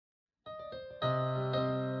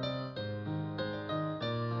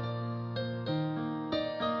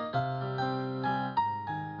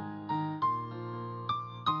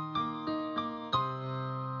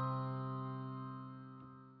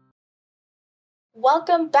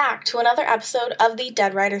Welcome back to another episode of the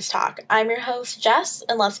Dead Writers Talk. I'm your host, Jess,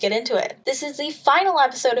 and let's get into it. This is the final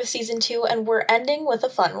episode of Season 2, and we're ending with a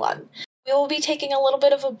fun one. We will be taking a little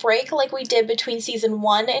bit of a break like we did between Season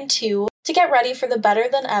 1 and 2 to get ready for the Better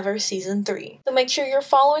Than Ever Season 3. So make sure you're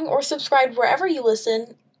following or subscribed wherever you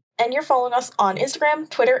listen, and you're following us on Instagram,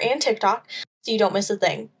 Twitter, and TikTok so you don't miss a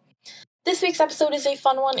thing. This week's episode is a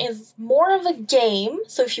fun one. It's more of a game,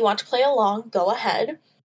 so if you want to play along, go ahead.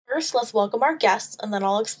 First, let's welcome our guests, and then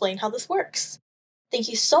I'll explain how this works. Thank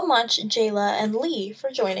you so much, Jayla and Lee, for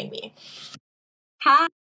joining me. Hi.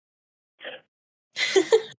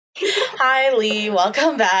 Hi, Lee.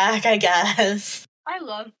 Welcome back, I guess. I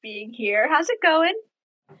love being here. How's it going?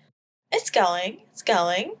 It's going.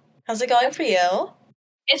 How's it going for you?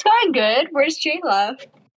 It's going good. Where's Jayla?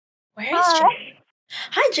 Where's Jayla?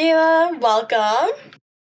 Hi, Jayla. Welcome.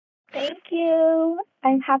 Thank you.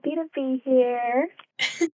 I'm happy to be here.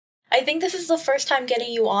 I think this is the first time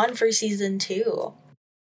getting you on for Season 2.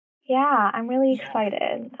 Yeah, I'm really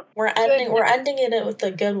excited. We're ending it with a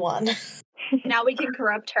good one. Now we can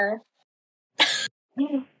corrupt her.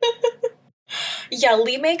 Yeah,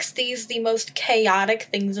 Lee makes these the most chaotic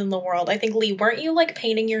things in the world. I think, Lee, weren't you,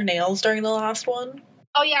 painting your nails during the last one?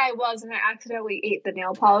 Oh, yeah, I was, and I accidentally ate the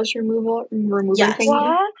nail polish remover Yes. thingy.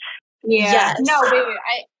 What? Yeah. Yes. No, wait.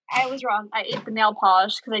 I was wrong. I ate the nail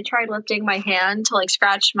polish because I tried lifting my hand to,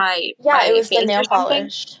 scratch my it was the face nail or something.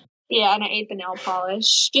 polish. Yeah, and I ate the nail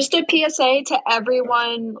polish. Just a PSA to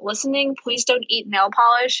everyone listening, please don't eat nail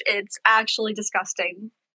polish. It's actually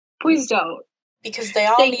disgusting. Please don't. Because they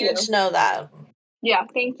all needed to know that. Yeah,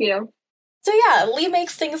 thank you. So yeah, Lee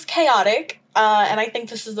makes things chaotic, and I think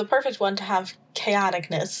this is the perfect one to have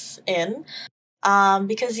chaoticness in,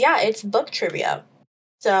 because it's book trivia.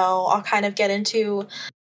 So I'll kind of get into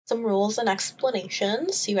some rules and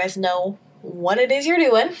explanations so you guys know what it is you're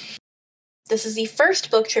doing. This is the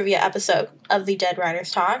first book trivia episode of the Dead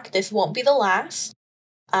Writers Talk. This won't be the last,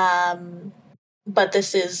 but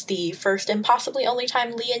this is the first and possibly only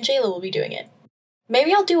time Lee and Jayla will be doing it.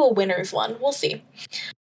 Maybe I'll do a winner's one. We'll see.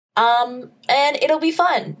 And it'll be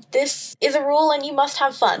fun. This is a rule and you must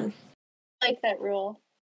have fun. I like that rule.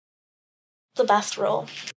 The best rule.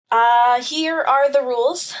 Here are the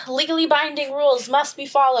rules. Legally binding rules must be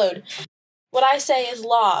followed. What I say is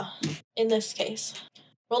law in this case.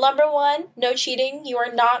 Rule number 1, no cheating. You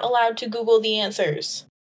are not allowed to Google the answers.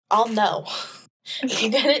 I'll know if you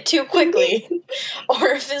get it too quickly, or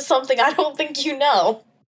if it's something I don't think you know.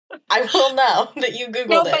 I will know that you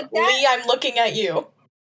Googled it. Lee, I'm looking at you.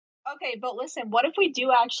 Okay, but listen, what if we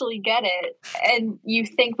do actually get it, and you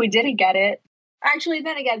think we didn't get it? Actually,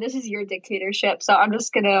 then again, this is your dictatorship, so I'm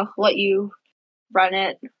just gonna let you run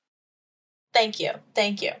it. Thank you.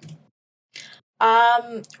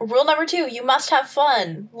 Rule number 2, you must have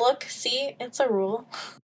fun. Look, see, it's a rule.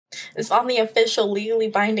 It's on the official legally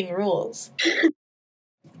binding rules.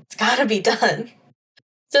 It's gotta be done.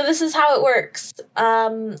 So this is how it works.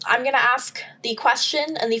 I'm gonna ask the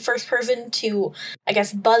question, and the first person to,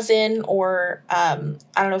 buzz in, or, I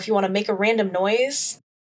don't know if you want to make a random noise,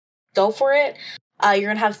 go for it. You're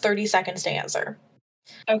gonna have 30 seconds to answer.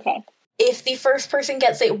 Okay. If the first person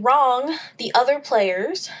gets it wrong, the other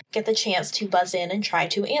players get the chance to buzz in and try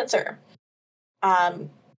to answer.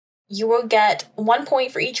 You will get 1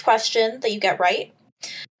 point for each question that you get right,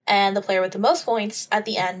 and the player with the most points at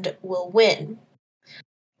the end will win.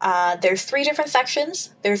 There's 3 different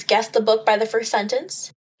sections. There's Guess the Book by the First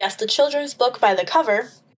Sentence, Guess the Children's Book by the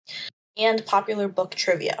Cover, and Popular Book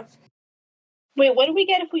Trivia. Wait, what do we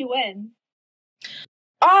get if we win?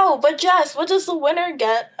 Oh, but Jess, what does the winner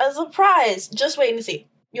get as a prize? Just wait and see.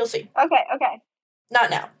 You'll see. Okay. Not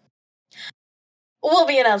now. We'll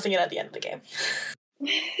be announcing it at the end of the game.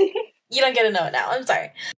 You don't get to know it now. I'm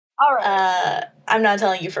sorry. All right. I'm not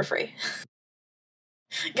telling you for free.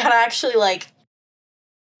 Gotta actually,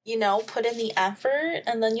 put in the effort,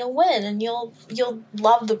 and then you'll win, and you'll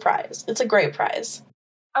love the prize. It's a great prize.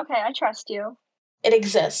 Okay, I trust you. It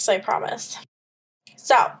exists, I promise.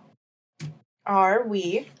 So, are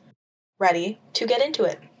we ready to get into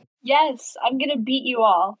it? Yes, I'm gonna beat you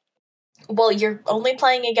all. Well, you're only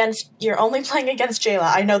playing against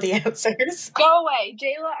Jayla. I know the answers. Go away,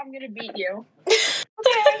 Jayla. I'm gonna beat you.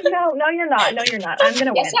 Okay, no, you're not. I'm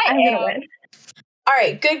gonna win. I'm gonna win. All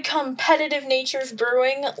right, good competitive natures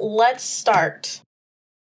brewing. Let's start.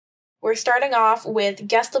 We're starting off with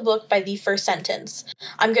Guess the Book by the First Sentence.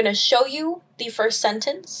 I'm going to show you the first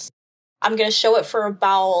sentence. I'm going to show it for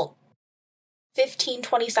about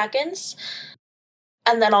 15-20 seconds,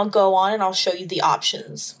 and then I'll go on and I'll show you the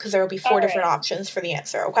options, because there will be 4 different options for the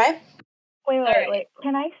answer, okay? Wait.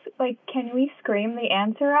 Can I like, can we scream the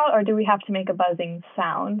answer out, or do we have to make a buzzing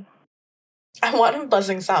sound? I want a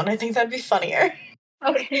buzzing sound. I think that'd be funnier.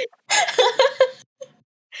 Okay.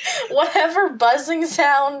 Whatever buzzing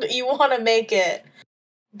sound you want to make it,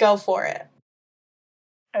 go for it.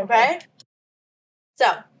 Okay? So,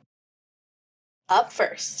 up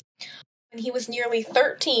first. When he was nearly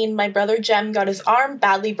 13, my brother Jem got his arm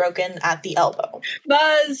badly broken at the elbow.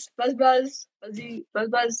 Buzz, buzz, buzz, buzzy, buzz,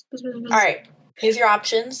 buzz, buzz, buzz, buzz. All right, here's your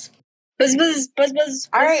options. Buzz, buzz, buzz, buzz.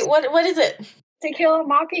 All right, what is it? To Kill a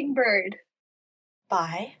Mockingbird.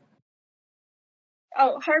 By?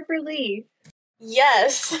 Oh, Harper Lee.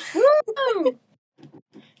 Yes. Woo!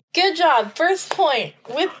 Good job. First point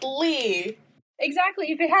with Lee.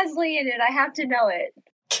 Exactly. If it has Lee in it, I have to know it.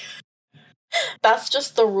 That's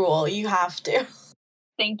just the rule. You have to.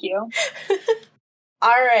 Thank you.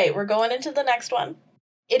 All right, we're going into the next one.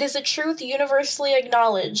 It is a truth universally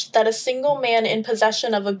acknowledged that a single man in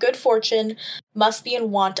possession of a good fortune must be in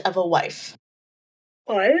want of a wife.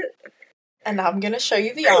 What? And I'm going to show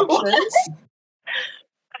you the options.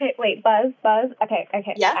 Okay, wait, Buzz. Okay.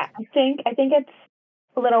 Yeah. I think it's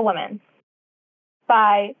Little Women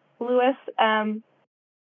by Louis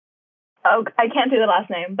Oh, I can't do the last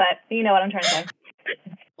name, but you know what I'm trying to say.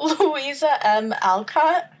 Louisa M.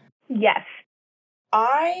 Alcott. Yes.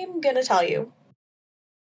 I'm going to tell you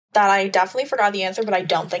that I definitely forgot the answer, but I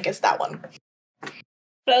don't think it's that one.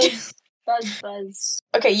 Buzz, buzz, buzz.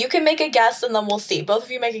 Okay, you can make a guess and then we'll see. Both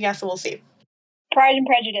of you make a guess and we'll see. Pride and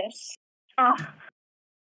Prejudice. Oh,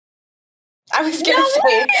 I was going to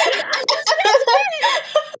say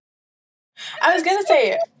I was going to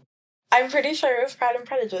say it. I'm pretty sure it was Pride and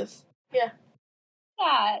Prejudice. Yeah.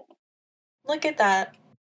 That. Look at that.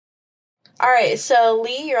 All right, so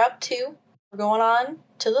Lee, you're up 2. We're going on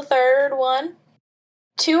to the third one.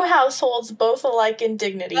 2 households, both alike in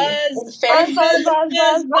dignity. Buzz, Fair- buzz,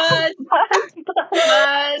 buzz, buzz,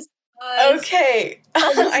 buzz. Okay.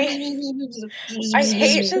 I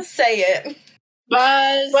hate to say it,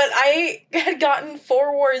 Buzz. but I had gotten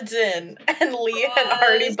 4 words in, and Lee had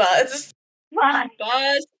already buzzed.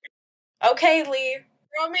 Buzz. Okay, Lee.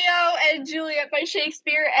 Romeo and Juliet by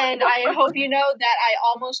Shakespeare, and I hope you know that I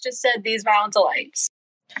almost just said these Valentines.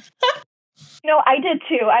 no, I did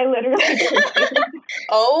too. I literally did too.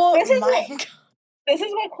 Oh This is my what- god. This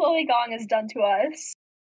is what Chloe Gong has done to us.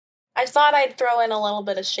 I thought I'd throw in a little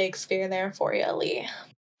bit of Shakespeare there for you, Lee.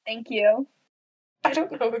 Thank you. I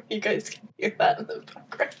don't know if you guys can hear that in the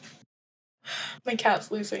background. My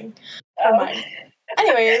cat's losing her mind.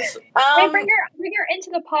 Anyways, Wait, bring her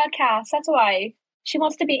into the podcast. That's why she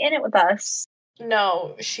wants to be in it with us.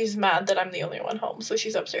 no, she's mad that I'm the only one home, so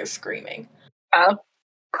she's upstairs screaming. Oh.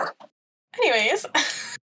 Anyways,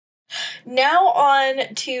 now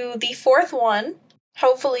on to the 4th one.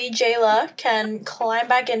 Hopefully, Jayla can climb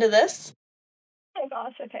back into this. Oh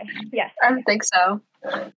gosh, okay. Yes. I don't think so.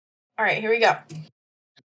 All right, here we go.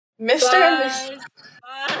 Mr. and Mrs.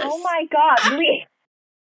 Oh my god, Lee.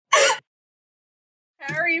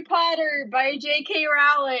 Harry Potter by J.K.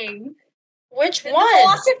 Rowling. Which And one? The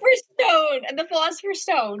Philosopher's Stone. And the Philosopher's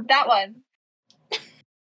Stone. That one.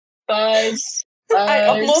 Buzz. I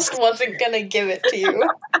almost wasn't gonna give it to you.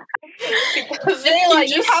 Because Jayla,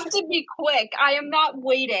 you just- have to be quick. I am not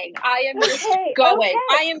waiting. I am just Okay, going. okay,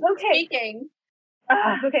 I am okay. speaking.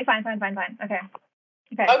 Okay, fine. Okay.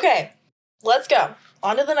 Okay, let's go.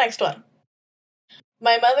 On to the next one.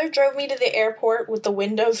 My mother drove me to the airport with the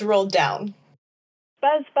windows rolled down.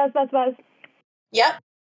 Buzz. Yep.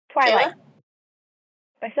 Twilight Jayla?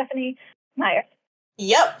 by Stephanie Meyer.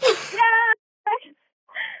 Yep. Yeah.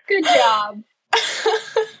 Good job.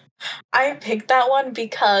 I picked that one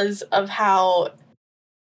because of how,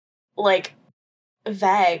 like,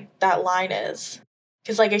 vague that line is.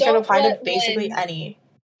 Because, like, it can Don't apply to let basically Lynn- any.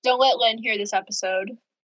 Don't let Lynn hear this episode.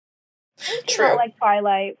 True. Not like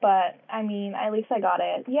Twilight, but I mean, at least I got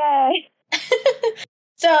it. Yay!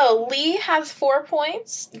 So, Lee has 4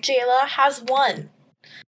 points. Jayla has 1.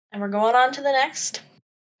 And we're going on to the next,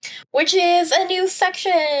 which is a new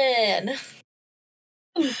section.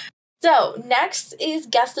 So, next is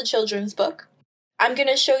Guess the Children's Book. I'm going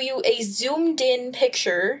to show you a zoomed-in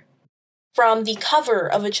picture from the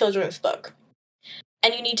cover of a children's book.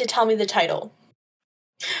 And you need to tell me the title.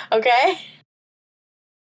 Okay?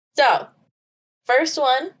 So, first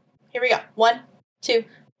one. Here we go. 1, 2,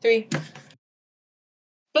 3.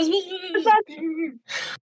 Buzz, buzz, buzz,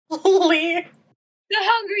 buzz. Lee. The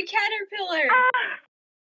Hungry Caterpillar.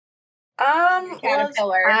 Was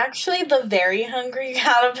Caterpillar. actually the Very Hungry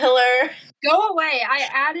Caterpillar. Go away. I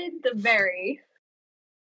added the very.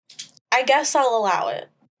 I guess I'll allow it.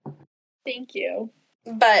 Thank you.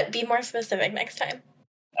 But be more specific next time.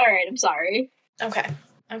 All right, I'm sorry. Okay.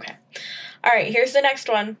 All right, here's the next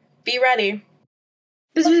one. Be ready.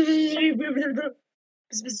 Buzz, buzz, buzz,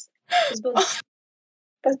 buzz,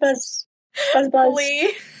 buzz, buzz, buzz, buzz.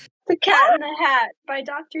 Lee. The Cat in the Hat by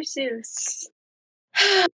Dr. Seuss.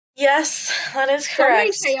 Yes, that is Some may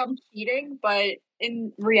correct. say I'm cheating, but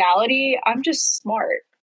in reality, I'm just smart.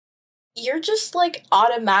 You're just, like,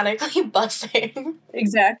 automatically buzzing.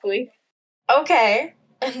 Exactly. Okay,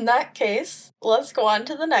 in that case, let's go on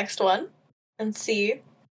to the next one and see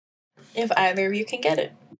if either of you can get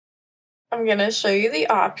it. I'm gonna show you the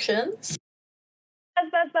options.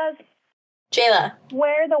 Buzz. Jayla.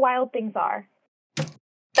 Where the wild things are.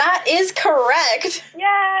 That is correct!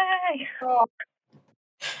 Yay! Oh,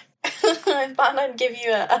 I thought I'd give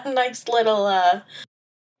you a nice little,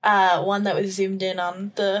 one that was zoomed in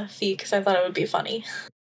on the feed because I thought it would be funny.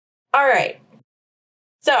 Alright.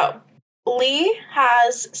 So, Lee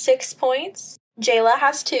has 6 points. Jayla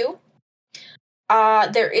has 2.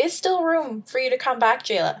 There is still room for you to come back,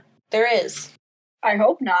 Jayla. There is. I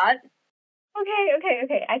hope not.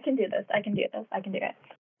 Okay. I can do this. I can do it.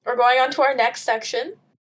 We're going on to our next section.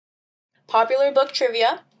 Popular book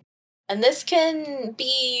trivia. And this can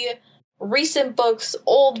be recent books,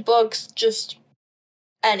 old books, just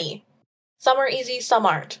any. Some are easy, some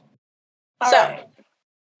aren't. All so, right.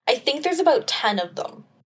 I think there's about 10 of them.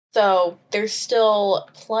 So, there's still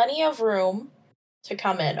plenty of room to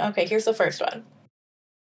come in. Okay, here's the first one.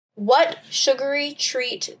 What sugary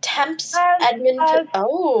treat tempts Edmund...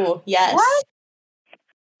 Oh, yes. What?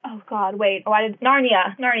 Oh, God, wait. Why did...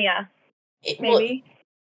 Narnia. Maybe?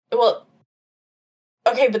 Well,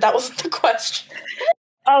 okay, but that wasn't the question.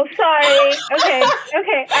 Oh, sorry. Okay.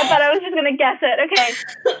 I thought I was just going to guess it. Okay.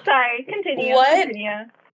 Sorry. Continue.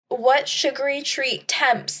 What sugary treat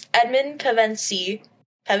tempts Edmund Pevensey?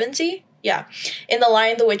 Yeah. In The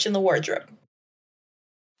Lion, the Witch, and the Wardrobe.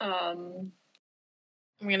 I'm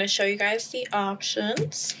going to show you guys the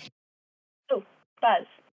options. Oh, Buzz.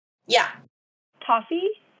 Yeah. Toffee?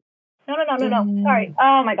 No. Sorry.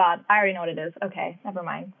 Oh, my God. I already know what it is. Okay. Never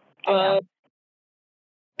mind.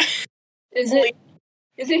 Is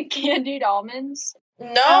it candied almonds? No.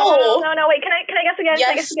 No. Wait, can I guess again?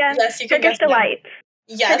 Yes, you can Turkish guess again. Delight.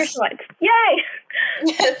 Yes. Turkish Delight. Yay!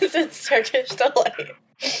 Yes, it's Turkish Delight.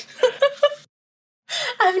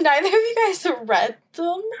 Have neither of you guys read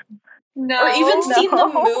them? No. Or even seen the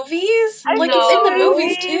movies? It's in the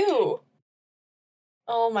movies too.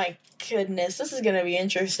 Oh my goodness, this is gonna be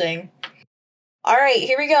interesting. Alright,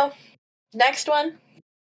 here we go. Next one.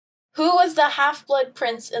 Who was the half-blood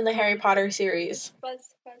prince in the Harry Potter series? Buzz.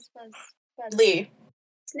 Lee.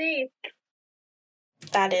 Snape.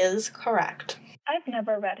 That is correct. I've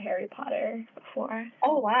never read Harry Potter before.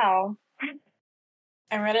 Oh, wow.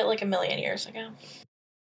 I read it like a million years ago.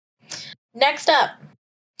 Next up.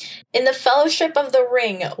 In the Fellowship of the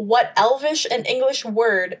Ring, what Elvish and English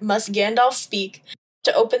word must Gandalf speak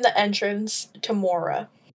to open the entrance to Moria?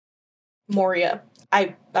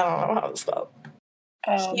 I don't know how to spell.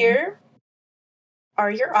 Here are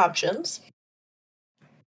your options.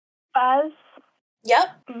 Buzz. Yep.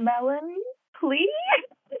 Melon, please?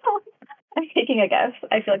 I'm taking a guess.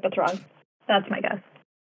 I feel like that's wrong. That's my guess.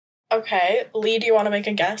 Okay. Lee, do you want to make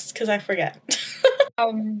a guess? Because I forget.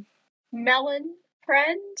 Melon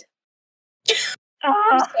friend?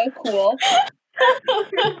 Oh, So cool.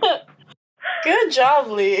 Good job,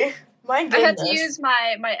 Lee. My goodness. I had to use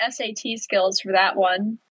my SAT skills for that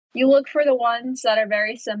one. You look for the ones that are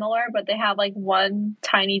very similar, but they have like one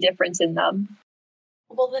tiny difference in them.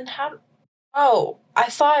 Well, then how... Oh, I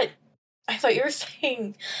thought you were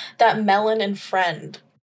saying that Melon and Friend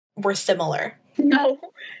were similar. No.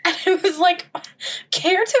 And I was like,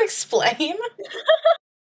 care to explain?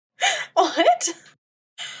 What?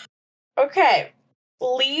 Okay.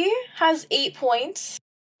 Lee has 8 points.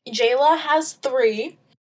 Jayla has 3.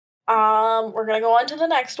 We're gonna go on to the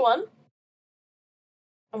next one.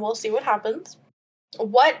 And we'll see what happens.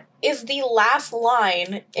 What is the last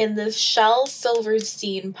line in the Shel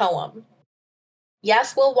Silverstein poem?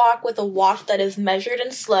 Yes, we'll walk with a walk that is measured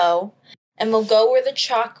and slow, and we'll go where the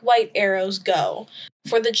chalk white arrows go,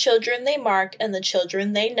 for the children they mark and the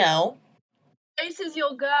children they know. Places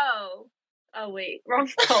you'll go. Oh, wait. Wrong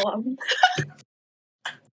poem.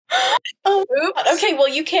 Oh, Oops. okay, well,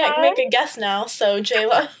 you can't make a guess now, so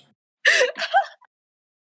Jayla.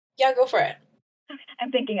 Yeah, go for it.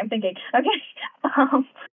 I'm thinking. Okay.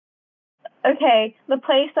 Okay, the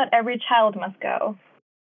place that every child must go.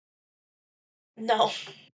 No.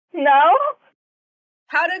 No?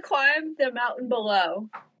 How to climb the mountain below.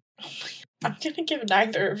 I'm gonna give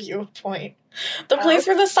neither of you a point. The place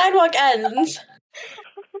where the sidewalk ends.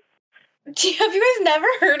 Have you guys never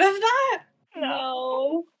heard of that?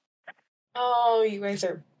 No. Oh, you guys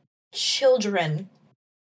are children.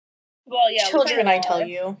 Well, yeah, Children, I tell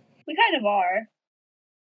you. We kind of are.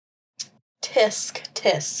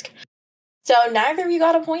 Tisk. So neither of you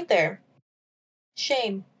got a point there.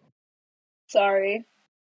 Shame. Sorry.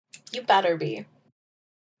 You better be.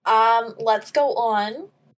 Let's go on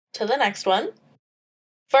to the next one.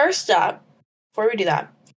 First up, before we do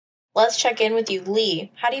that, let's check in with you,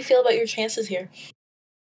 Lee. How do you feel about your chances here?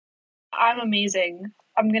 I'm amazing.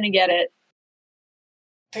 I'm gonna get it.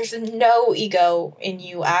 There's no ego in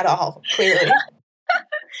you at all, clearly.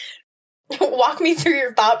 Walk me through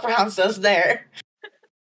your thought process there.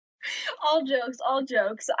 All jokes.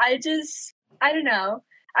 I don't know.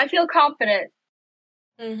 I feel confident.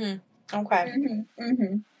 Mm-hmm. Okay.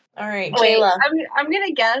 Mm-hmm. All right, Wait, Jayla. I'm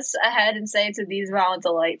gonna guess ahead and say it's a These Violent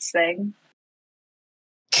Delights thing.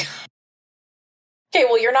 Okay,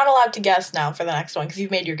 well, you're not allowed to guess now for the next one because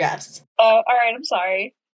you've made your guess. Oh, all right. I'm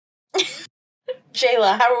sorry.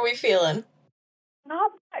 Jayla, how are we feeling?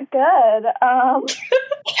 Not that good.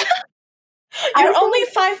 You're only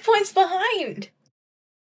 5 points behind.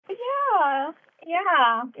 Yeah.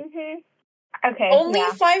 Okay. Only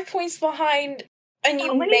 5 points behind, and you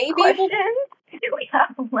How many may be questions able. do we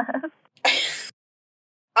have left?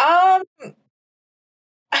 I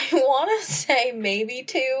want to say maybe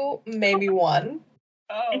 2, maybe 1.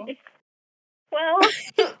 Oh. Well,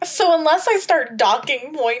 So unless I start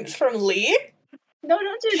docking points from Lee, No,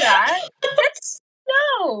 don't do that.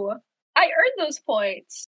 No. I earned those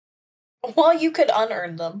points. well, you could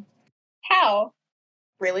unearn them. How?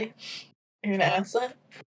 Really? You're gonna ask that?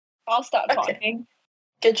 I'll stop Okay. talking.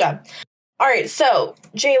 Good job. All right, so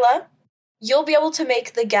Jayla, you'll be able to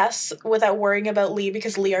make the guess without worrying about Lee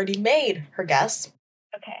because Lee already made her guess.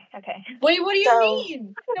 okay. Wait, what do you So-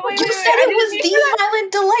 mean? No, wait, You wait, said I it didn't was mean These for that.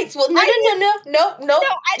 Violent Delights. Well, no. No,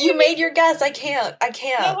 I You didn't made your guess. I can't.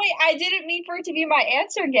 No, wait, I didn't mean for it to be my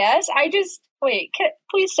answer guess.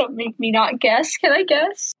 Please don't make me not guess. Can I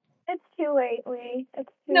guess? It's too late, Lee.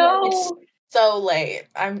 It's too No. late. So late.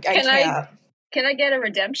 I Can I- can't. Can I get a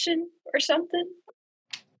redemption or something?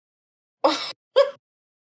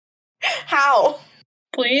 How?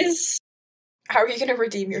 Please? How are you going to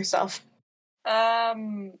redeem yourself? I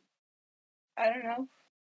don't know.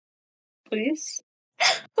 Please?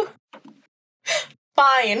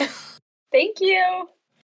 Fine. Thank you.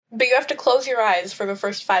 But you have to close your eyes for the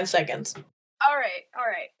first 5 seconds. All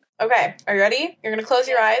right. Okay, are you ready? You're going to close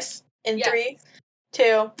your eyes in Yes. 3,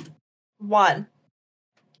 2, 1.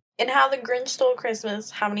 In How the Grinch Stole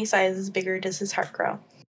Christmas, how many sizes bigger does his heart grow?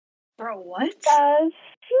 Bro, what? Buzz.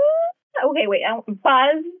 Okay, wait.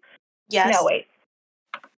 Buzz. Yes. No, wait.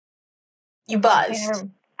 You buzzed.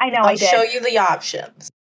 I know I'll I did. show you the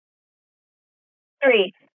options.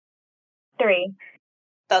 3.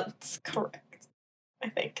 That's correct, I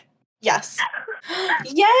think. Yes.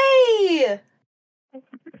 Yay!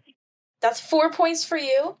 That's 4 points for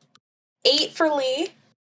you. 8 for Lee.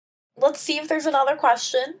 Let's see if there's another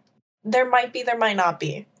question. There might be, there might not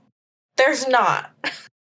be. There's not.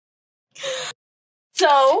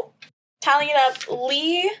 So, tallying it up,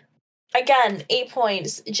 Lee, again, 8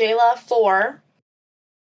 points. Jayla, 4.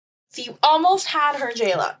 So you almost had her,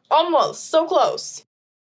 Jayla. Almost. So close.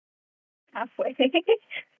 Halfway.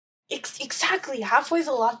 Exactly. Halfway's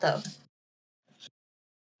a lot, though.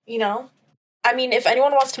 You know? I mean, if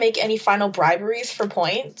anyone wants to make any final briberies for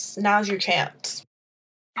points, now's your chance.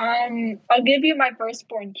 I'll give you my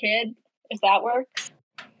firstborn kid, if that works.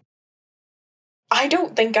 I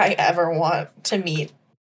don't think I ever want to meet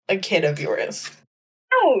a kid of yours.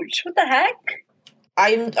 Ouch, what the heck?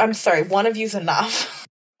 I'm sorry, one of you's enough.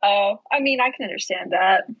 Oh, I mean, I can understand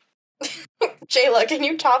that. Jayla, can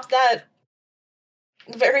you top that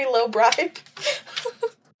very low bribe?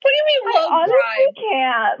 What do you mean, low I bribe?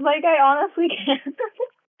 can't. I honestly can't.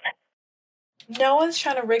 No one's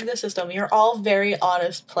trying to rig the system. You're all very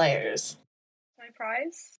honest players. My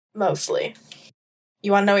prize? Mostly.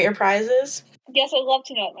 You want to know what your prize is? Yes, I'd love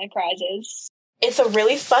to know what my prize is. It's a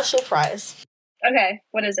really special prize. Okay,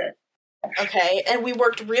 what is it? Okay, and we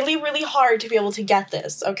worked really, really hard to be able to get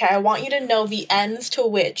this. Okay, I want you to know the ends to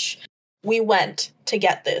which we went to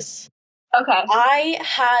get this. Okay. I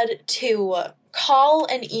had to call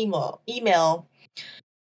and email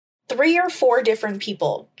 3 or 4 different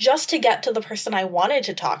people just to get to the person I wanted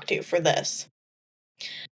to talk to for this.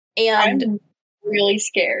 And I'm really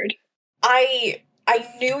scared. I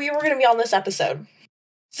knew you were going to be on this episode.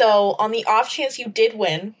 So, on the off chance you did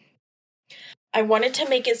win, I wanted to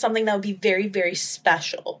make it something that would be very, very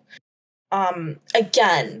special.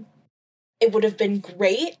 Again, it would have been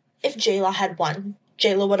great if Jayla had won,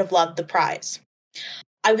 Jayla would have loved the prize.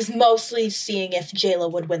 I was mostly seeing if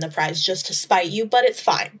Jayla would win the prize just to spite you, but it's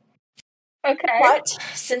fine. Okay. But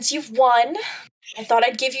since you've won, I thought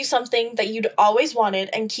I'd give you something that you'd always wanted,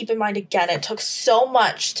 and keep in mind again, it took so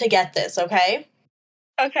much to get this, okay?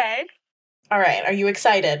 Okay. All right, are you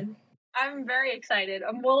excited? I'm very excited.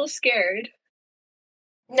 I'm a little scared.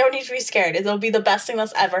 No need to be scared. It'll be the best thing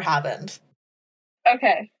that's ever happened.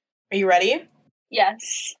 Okay. Are you ready?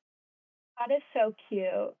 Yes. That is so cute.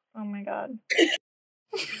 Oh my god.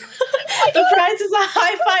 The prize is a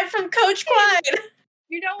high five from Coach Clyde.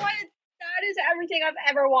 You know what? That is everything I've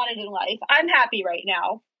ever wanted in life. I'm happy right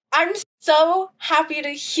now. I'm so happy to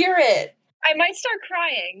hear it. I might start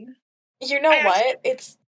crying. You know what?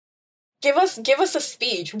 It's give us a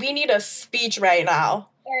speech. We need a speech right now.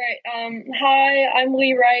 All right. Hi, I'm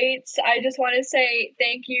Lee Wright. I just want to say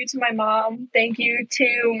thank you to my mom. Thank you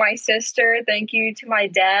to my sister. Thank you to my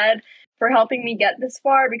dad for helping me get this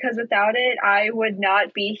far, because without it, I would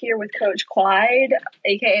not be here with Coach Clyde,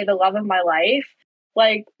 aka the love of my life.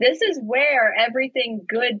 Like, this is where everything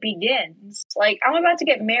good begins. Like, I'm about to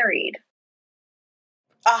get married.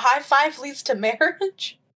 A high five leads to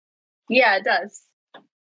marriage? Yeah, it does.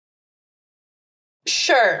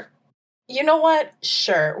 Sure. You know what?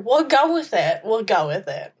 Sure. We'll go with it.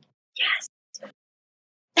 Yes.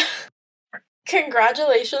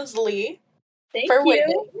 Congratulations, Lee. Thank for you.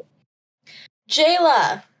 winning.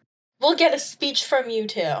 Jayla, we'll get a speech from you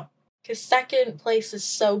too. Because second place is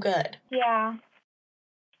so good. Yeah.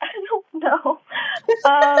 I don't know.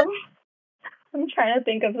 I'm trying to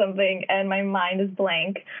think of something and my mind is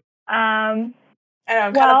blank. I know,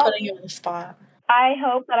 I'm kind of putting you on the spot. I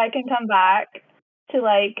hope that I can come back to,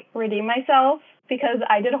 like, redeem myself because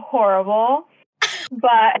I did horrible.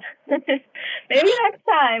 But maybe next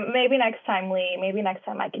time, Lee. Maybe next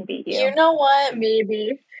time I can beat you. You know what?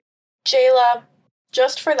 Maybe. Jayla,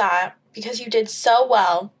 just for that, because you did so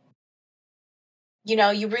well, you know,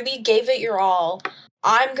 you really gave it your all,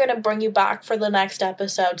 I'm going to bring you back for the next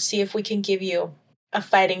episode, see if we can give you a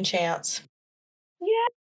fighting chance. Yeah,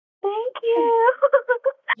 thank you.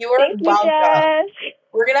 You are Thank welcome. you, Jess.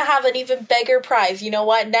 We're going to have an even bigger prize. You know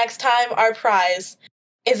what? Next time, our prize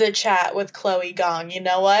is a chat with Chloe Gong. You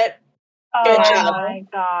know what? Good job. Oh my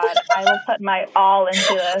god. I will put my all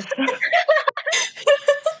into this.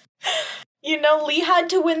 You know, Lee had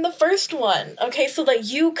to win the first one, okay, so that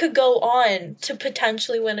you could go on to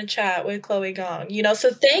potentially win a chat with Chloe Gong, you know, so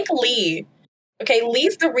thank Lee. Okay,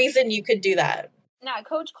 Lee's the reason you could do that. Nah,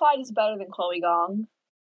 Coach Clyde is better than Chloe Gong.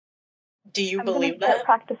 Do you I'm believe gonna start that?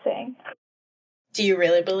 practicing. Do you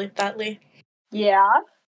really believe that, Lee? Yeah.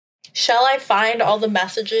 Shall I find all the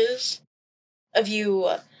messages of you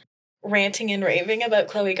ranting and raving about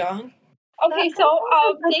Chloe Gong? Okay, so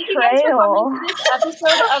thank you guys for coming to this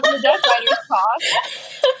episode of the Death Riders Talk.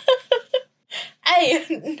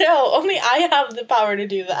 Hey, no, only I have the power to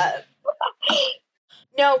do that.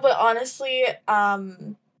 No, but honestly, it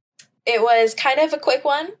was kind of a quick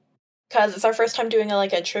one, because it's our first time doing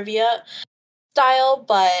a trivia style,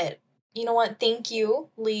 but you know what? Thank you,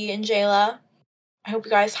 Lee and Jayla. I hope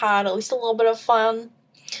you guys had at least a little bit of fun.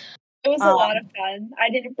 It was a lot of fun. I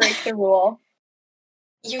didn't break the rule.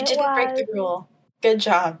 You didn't break the rule. Good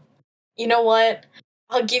job. You know what?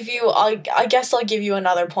 I guess I'll give you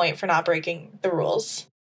another point for not breaking the rules.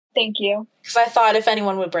 Thank you. Because I thought if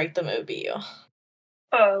anyone would break them, it would be you.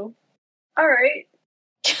 Oh. Alright.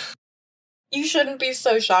 You shouldn't be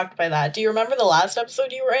so shocked by that. Do you remember the last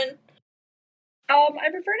episode you were in? I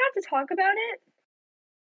prefer not to talk about it.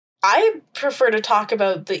 I prefer to talk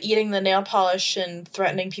about the eating the nail polish and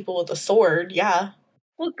threatening people with a sword, yeah.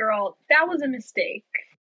 Well, girl, that was a mistake.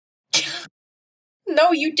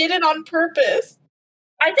 No, you did it on purpose.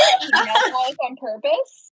 I didn't eat nail polish on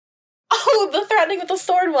purpose. Oh, the threatening with the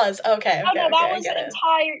sword was. Okay, Oh no, okay,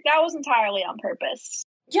 that was entirely on purpose.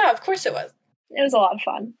 Yeah, of course it was. It was a lot of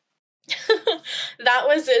fun. That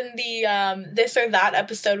was in the This or That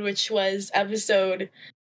episode, which was episode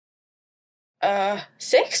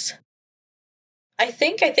 6? I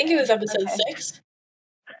think it was episode 6.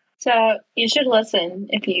 So you should listen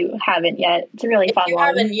if you haven't yet. It's a really fun one. If you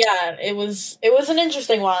haven't, yeah, it was an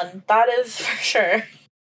interesting one. That is for sure.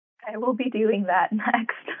 I will be doing that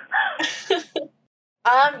next.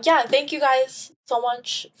 Yeah, thank you guys so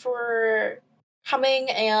much for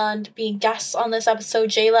coming and being guests on this episode.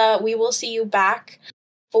 Jayla, we will see you back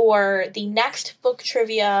for the next book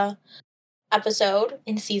trivia episode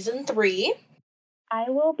in season 3. I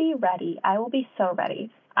will be ready. I will be so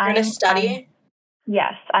ready. You're going to study?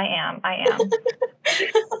 Yes, I am.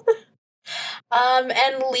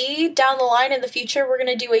 And Lee, down the line in the future, we're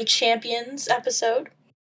going to do a champions episode.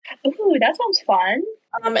 Ooh, that sounds fun.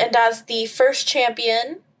 And as the first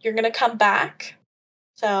champion, you're going to come back.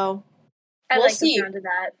 So I like the sound of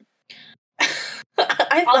that.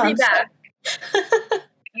 I'll be back.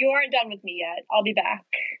 You aren't done with me yet. I'll be back.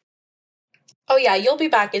 Oh, yeah, you'll be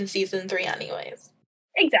back in season 3 anyways.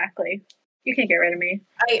 Exactly. You can get rid of me.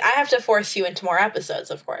 I have to force you into more episodes,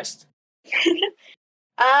 of course.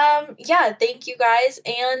 Yeah, thank you guys,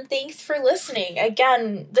 and thanks for listening.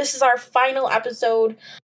 Again, this is our final episode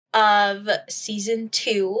of season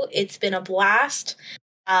 2. It's been a blast.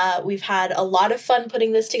 We've had a lot of fun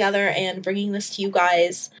putting this together and bringing this to you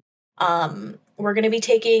guys. We're going to be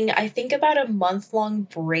taking, I think, about a month-long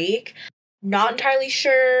break. Not entirely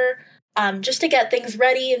sure, just to get things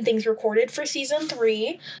ready and things recorded for season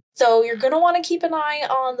 3. So you're going to want to keep an eye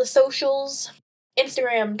on the socials,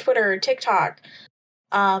 Instagram, Twitter, TikTok,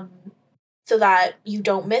 so that you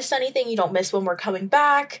don't miss anything, you don't miss when we're coming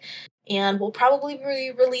back, and we'll probably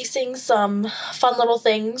be releasing some fun little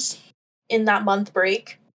things in that month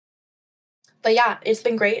break. But yeah, it's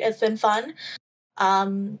been great, it's been fun.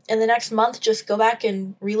 In the next month, just go back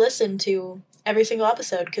and re-listen to every single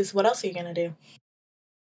episode, because what else are you gonna do?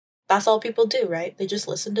 That's all people do, right? They just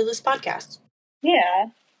listen to this podcast. Yeah,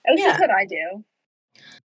 that's just what I do.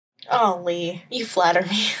 Oh, Lee, you flatter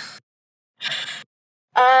me.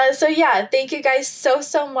 So yeah, thank you guys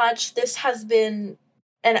so much. This has been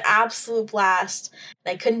an absolute blast,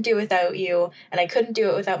 and I couldn't do it without you, and I couldn't do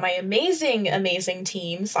it without my amazing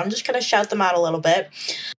team, so I'm just gonna shout them out a little bit.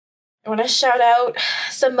 I want to shout out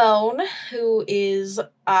Simone, who is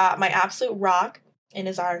my absolute rock and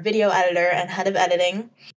is our video editor and head of editing.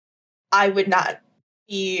 I wouldn't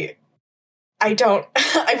be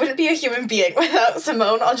a human being without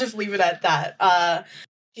Simone. I'll just leave it at that.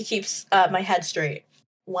 She keeps my head straight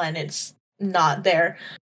when it's not there.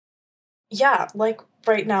 Yeah, like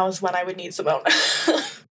right now is when I would need Simone.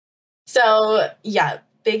 So yeah,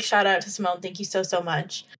 big shout out to Simone. Thank you so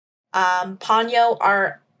much. Ponyo,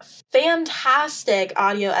 our fantastic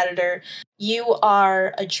audio editor. You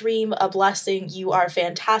are a dream, a blessing. You are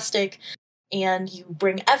fantastic, and you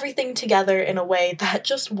bring everything together in a way that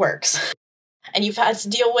just works. And you've had to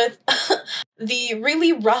deal with the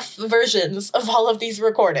really rough versions of all of these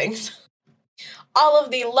recordings. All of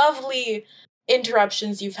the lovely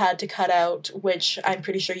interruptions you've had to cut out, which I'm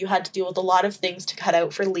pretty sure you had to deal with a lot of things to cut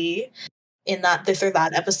out for Lee in that this or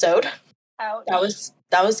that episode. Ouch.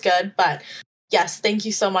 That was good, but yes, thank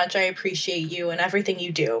you so much. I appreciate you and everything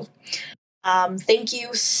you do. Thank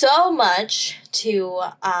you so much to,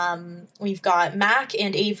 we've got Mac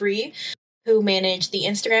and Avery, who manage the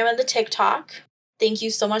Instagram and the TikTok. Thank you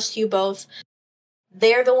so much to you both.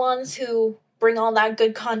 They're the ones who bring all that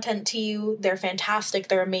good content to you. They're fantastic.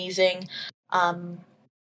 They're amazing.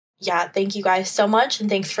 Yeah, thank you guys so much, and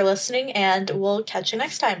thanks for listening, and we'll catch you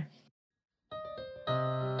next time.